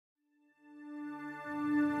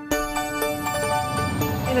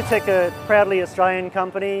Innotech are a proudly Australian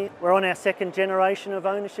company. We're on our second generation of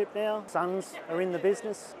ownership now. Sons are in the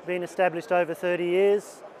business, been established over 30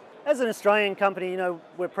 years. As an Australian company,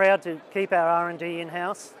 we're proud to keep our R&D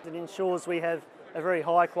in-house. It ensures we have a very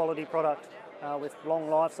high quality product with long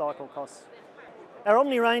life cycle costs. Our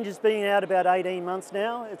Omni range has been out about 18 months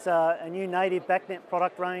now. It's a new native backnet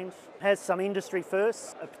product range. It has some industry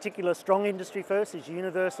firsts. A particular strong industry first is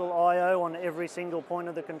universal I/O on every single point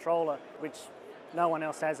of the controller, which no one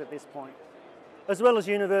else has at this point. As well as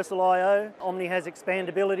universal I/O, Omni has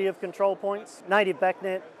expandability of control points, native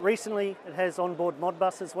backnet. Recently it has onboard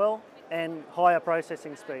Modbus as well, and higher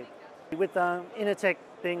processing speed. With Innotech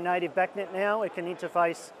being native backnet now, it can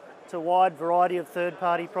interface to a wide variety of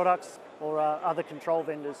third-party products or other control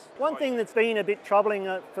vendors. One thing that's been a bit troubling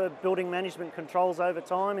for building management controls over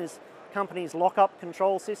time is companies lock up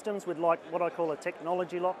control systems with what I call a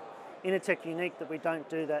technology lock. Innotech unique that we don't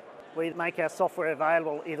do that. We make our software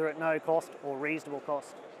available either at no cost or reasonable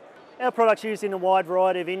cost. Our product's used in a wide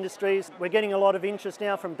variety of industries. We're getting a lot of interest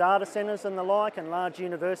now from data centres and the like and large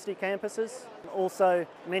university campuses. Also,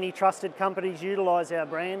 many trusted companies utilise our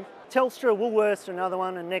brand. Telstra, Woolworths are another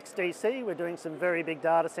one, and NextDC, we're doing some very big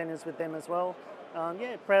data centres with them as well.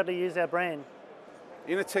 Proudly use our brand.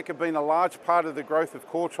 Innotech have been a large part of the growth of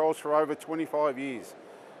controls for over 25 years.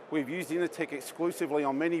 We've used Innotech exclusively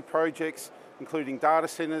on many projects, including data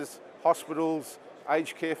centres, hospitals,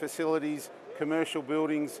 aged care facilities, commercial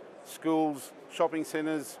buildings, schools, shopping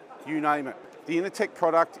centres, you name it. The Innotech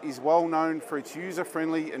product is well known for its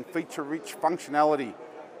user-friendly and feature-rich functionality.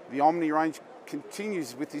 The Omni range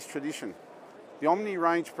continues with this tradition. The Omni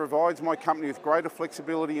range provides my company with greater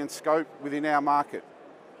flexibility and scope within our market.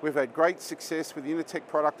 We've had great success with the Innotech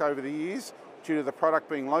product over the years due to the product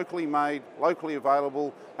being locally made, locally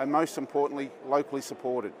available, and most importantly, locally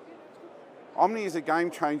supported. Omni is a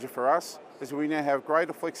game changer for us as we now have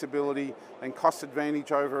greater flexibility and cost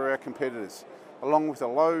advantage over our competitors, along with the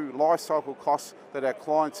low life cycle costs that our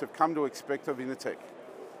clients have come to expect of Innotech.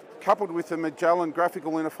 Coupled with the Magellan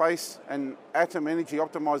graphical interface and Atom energy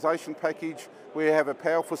optimization package, we have a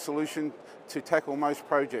powerful solution to tackle most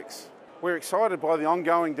projects. We're excited by the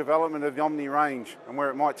ongoing development of the Omni range and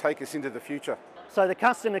where it might take us into the future. So the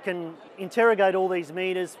customer can interrogate all these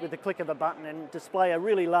meters with the click of a button and display a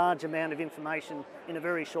really large amount of information in a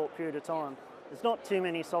very short period of time. There's not too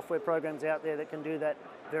many software programs out there that can do that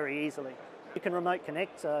very easily. You can remote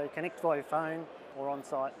connect, so connect via phone or on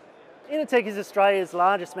site. Innotech is Australia's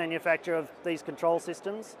largest manufacturer of these control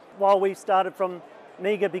systems. While we've started from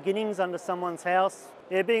meagre beginnings under someone's house,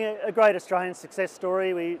 being a great Australian success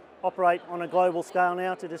story, we operate on a global scale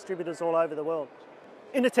now to distributors all over the world.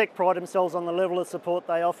 Innotech pride themselves on the level of support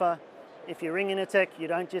they offer. If you ring Innotech, you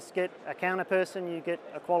don't just get a counter person, you get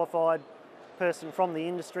a qualified person from the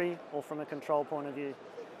industry or from a control point of view.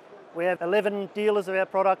 We have 11 dealers of our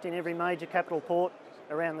product in every major capital port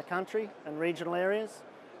around the country and regional areas,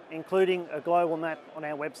 including a global map on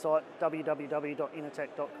our website,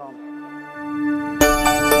 www.innotech.com.